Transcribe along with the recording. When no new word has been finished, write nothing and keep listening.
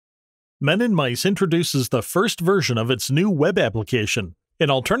Men&Mice introduces the first version of its new web application, an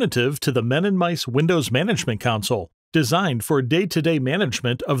alternative to the Men&Mice Windows Management Console, designed for day-to-day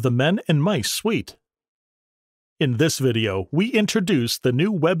management of the Men&Mice suite. In this video, we introduce the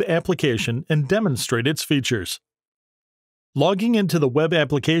new web application and demonstrate its features. Logging into the web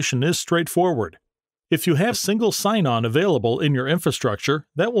application is straightforward. If you have single sign-on available in your infrastructure,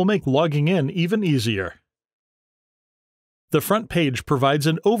 that will make logging in even easier. The front page provides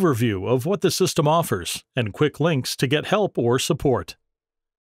an overview of what the system offers and quick links to get help or support.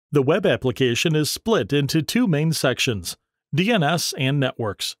 The web application is split into two main sections, DNS and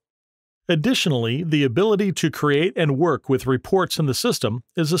networks. Additionally, the ability to create and work with reports in the system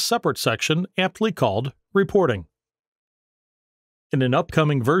is a separate section aptly called Reporting. In an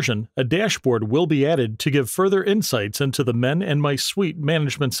upcoming version, a dashboard will be added to give further insights into the Men&Mice Suite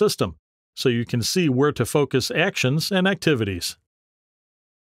management system, so you can see where to focus actions and activities.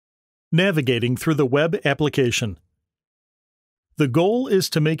 Navigating through the web application. The goal is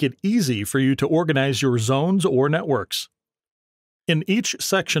to make it easy for you to organize your zones or networks. In each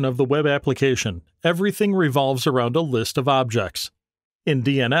section of the web application, everything revolves around a list of objects. In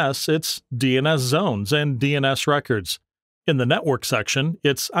DNS, it's DNS zones and DNS records. In the network section,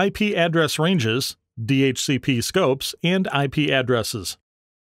 it's IP address ranges, DHCP scopes, and IP addresses.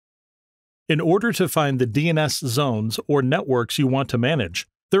 In order to find the DNS zones or networks you want to manage,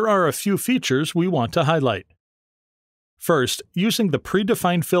 there are a few features we want to highlight. First, using the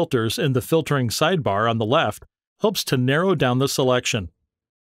predefined filters in the filtering sidebar on the left helps to narrow down the selection.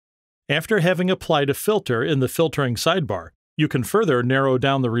 After having applied a filter in the filtering sidebar, you can further narrow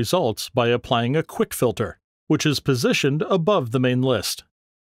down the results by applying a quick filter, which is positioned above the main list.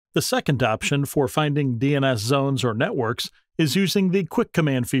 The second option for finding DNS zones or networks is using the Quick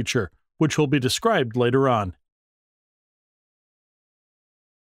Command feature, which will be described later on.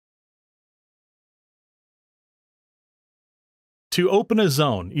 To open a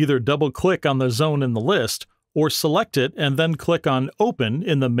zone, either double-click on the zone in the list, or select it and then click on Open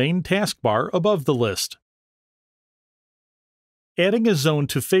in the main taskbar above the list. Adding a zone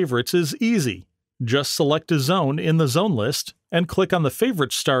to favorites is easy. Just select a zone in the zone list and click on the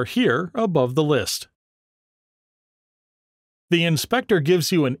favorite star here above the list. The inspector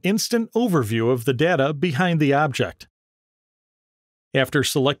gives you an instant overview of the data behind the object. After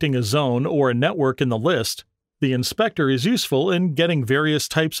selecting a zone or a network in the list, the inspector is useful in getting various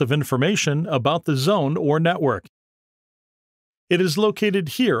types of information about the zone or network. It is located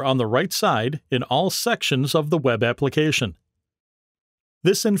here on the right side in all sections of the web application.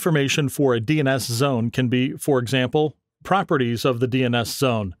 This information for a DNS zone can be, for example, properties of the DNS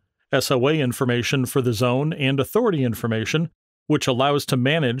zone, SOA information for the zone, and authority information, which allows to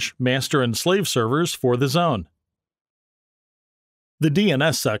manage master and slave servers for the zone. The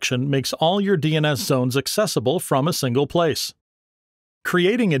DNS section makes all your DNS zones accessible from a single place.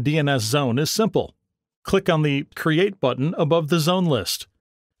 Creating a DNS zone is simple. Click on the Create button above the zone list,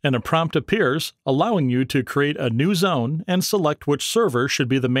 and a prompt appears allowing you to create a new zone and select which server should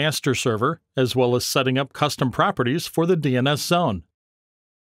be the master server, as well as setting up custom properties for the DNS zone.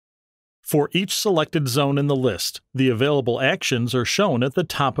 For each selected zone in the list, the available actions are shown at the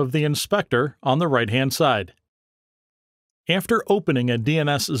top of the inspector on the right-hand side. After opening a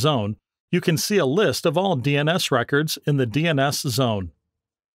DNS zone, you can see a list of all DNS records in the DNS zone.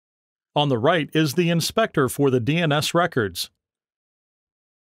 On the right is the inspector for the DNS records.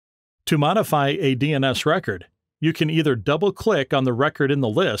 To modify a DNS record, you can either double-click on the record in the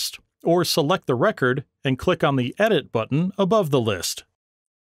list or select the record and click on the Edit button above the list.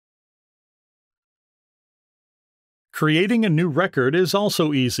 Creating a new record is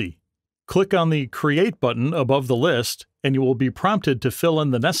also easy. Click on the Create button above the list and you will be prompted to fill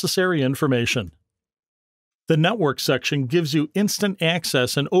in the necessary information. The Network section gives you instant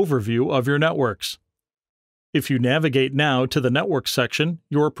access and overview of your networks. If you navigate now to the Network section,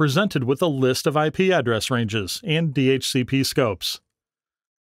 you are presented with a list of IP address ranges and DHCP scopes.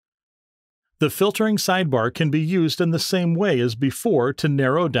 The filtering sidebar can be used in the same way as before to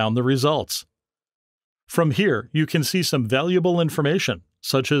narrow down the results. From here, you can see some valuable information,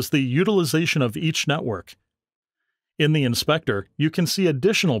 such as the utilization of each network. In the inspector, you can see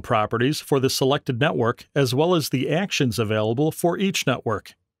additional properties for the selected network as well as the actions available for each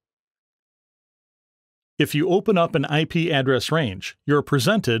network. If you open up an IP address range, you're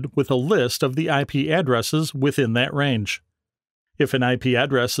presented with a list of the IP addresses within that range. If an IP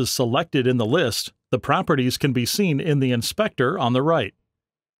address is selected in the list, the properties can be seen in the inspector on the right.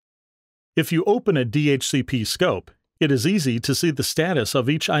 If you open a DHCP scope, it is easy to see the status of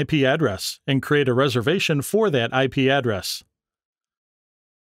each IP address and create a reservation for that IP address.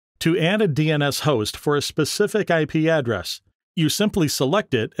 To add a DNS host for a specific IP address, you simply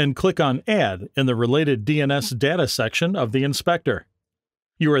select it and click on Add in the related DNS data section of the inspector.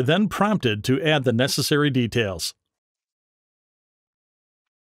 You are then prompted to add the necessary details.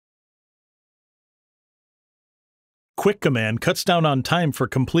 Quick Command cuts down on time for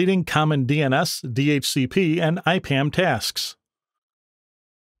completing common DNS, DHCP, and IPAM tasks.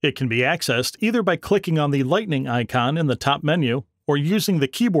 It can be accessed either by clicking on the lightning icon in the top menu or using the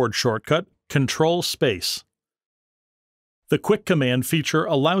keyboard shortcut Control-Space. The Quick Command feature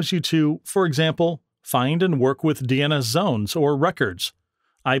allows you to, for example, find and work with DNS zones or records,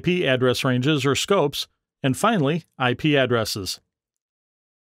 IP address ranges or scopes, and finally, IP addresses.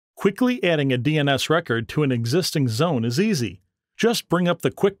 Quickly adding a DNS record to an existing zone is easy. Just bring up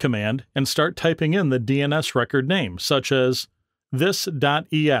the Quick Command and start typing in the DNS record name, such as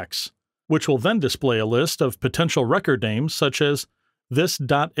this.ex, which will then display a list of potential record names such as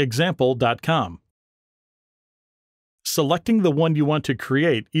this.example.com. Selecting the one you want to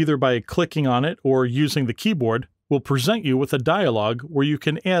create either by clicking on it or using the keyboard will present you with a dialog where you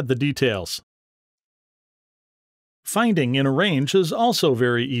can add the details. Finding in a range is also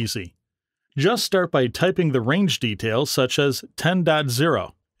very easy. Just start by typing the range details such as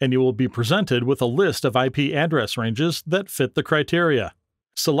 10.0, and you will be presented with a list of IP address ranges that fit the criteria.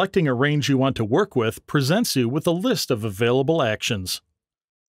 Selecting a range you want to work with presents you with a list of available actions.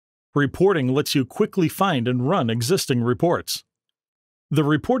 Reporting lets you quickly find and run existing reports. The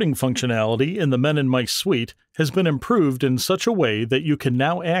reporting functionality in the Men&Mice suite has been improved in such a way that you can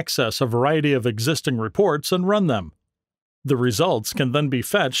now access a variety of existing reports and run them. The results can then be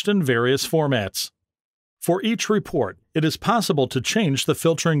fetched in various formats. For each report, it is possible to change the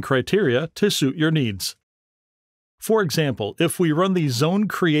filtering criteria to suit your needs. For example, if we run the Zone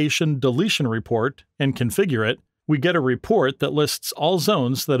Creation Deletion report and configure it, we get a report that lists all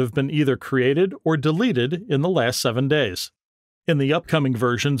zones that have been either created or deleted in the last 7 days. In the upcoming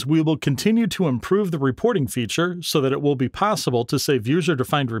versions, we will continue to improve the reporting feature so that it will be possible to save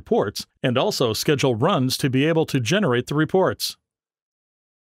user-defined reports and also schedule runs to be able to generate the reports.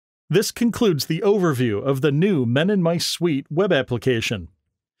 This concludes the overview of the new Men&Mice Suite web application.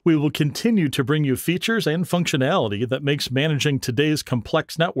 We will continue to bring you features and functionality that makes managing today's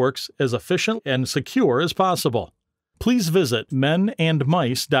complex networks as efficient and secure as possible. Please visit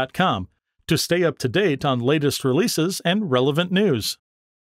menandmice.com to stay up to date on latest releases and relevant news.